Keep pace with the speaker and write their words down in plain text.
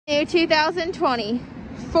New 2020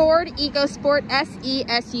 Ford EcoSport SE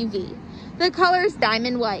SUV. The color is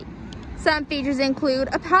diamond white. Some features include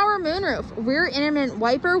a power moonroof, rear intermittent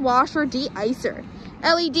wiper washer deicer,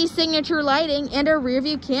 LED signature lighting, and a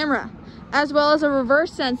rearview camera, as well as a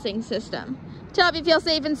reverse sensing system. To help you feel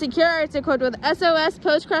safe and secure, it's equipped with SOS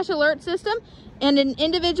post-crash alert system and an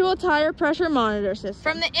individual tire pressure monitor system.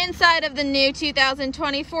 From the inside of the new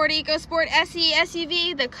 2020 Ford EcoSport SE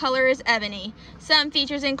SUV, the color is ebony. Some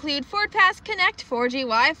features include Ford Pass Connect 4G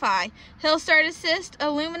Wi-Fi, Hill Start Assist,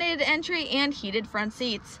 illuminated entry, and heated front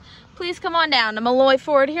seats. Please come on down to Malloy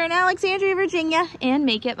Ford here in Alexandria, Virginia, and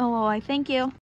make it Malloy. Thank you.